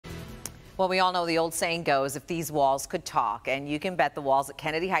Well, we all know the old saying goes, if these walls could talk, and you can bet the walls at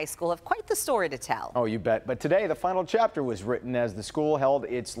Kennedy High School have quite the story to tell. Oh, you bet. But today, the final chapter was written as the school held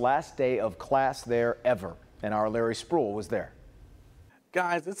its last day of class there ever. And our Larry Spruill was there.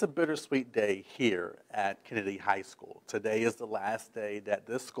 Guys, it's a bittersweet day here at Kennedy High School. Today is the last day that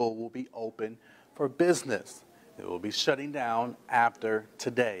this school will be open for business. It will be shutting down after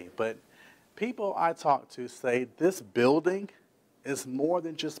today. But people I talk to say this building is more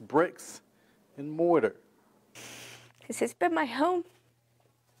than just bricks and mortar. This has been my home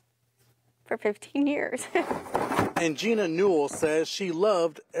for 15 years. And Gina Newell says she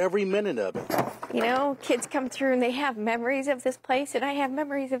loved every minute of it. You know, kids come through and they have memories of this place, and I have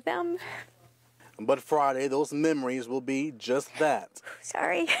memories of them. But Friday, those memories will be just that.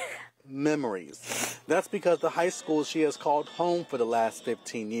 Sorry. Memories. That's because the high school she has called home for the last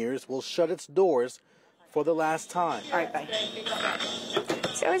 15 years will shut its doors for the last time. All right, bye.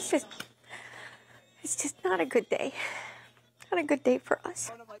 So it's just not a good day. Not a good day for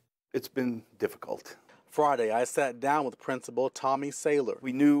us. It's been difficult. Friday, I sat down with Principal Tommy Saylor.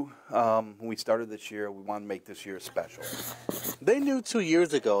 We knew when we started this year, we wanted to make this year special. They knew 2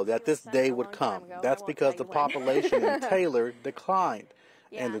 years ago that this day would come. That's because the population in Taylor declined,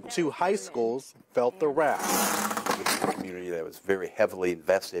 and the two high schools felt the wrath. This is a community that was very heavily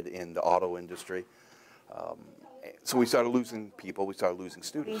invested in the auto industry. So we started losing people, we started losing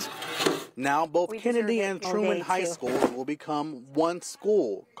students. Now both Kennedy and Truman High School will become one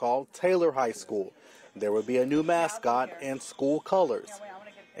school called Taylor High School. There will be a new mascot and school colors.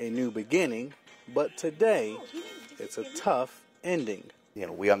 A new beginning, but today it's a tough ending. You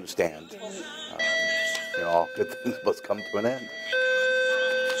know, we understand, all good things must come to an end.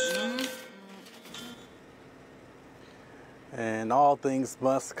 And all things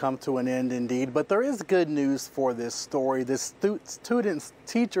must come to an end indeed. But there is good news for this story. The students,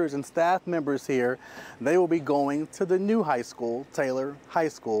 teachers, and staff members here, they will be going to the new high school, Taylor High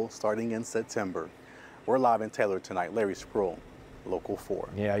School, starting in September. We're live in Taylor tonight. Larry Spruill, Local 4.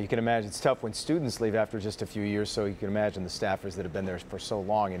 Yeah, you can imagine it's tough when students leave after just a few years, so you can imagine the staffers that have been there for so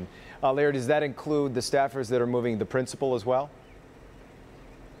long. And Larry, does that include the staffers that are moving the principal as well?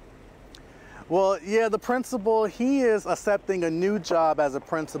 Well, yeah, the principal, he is accepting a new job as a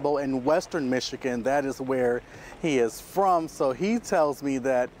principal in Western Michigan. That is where he is from. So he tells me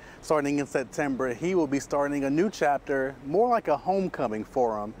that starting in September, he will be starting a new chapter, more like a homecoming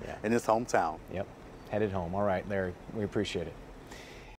for him in his hometown. Yep, headed home. All right, Larry, we appreciate it.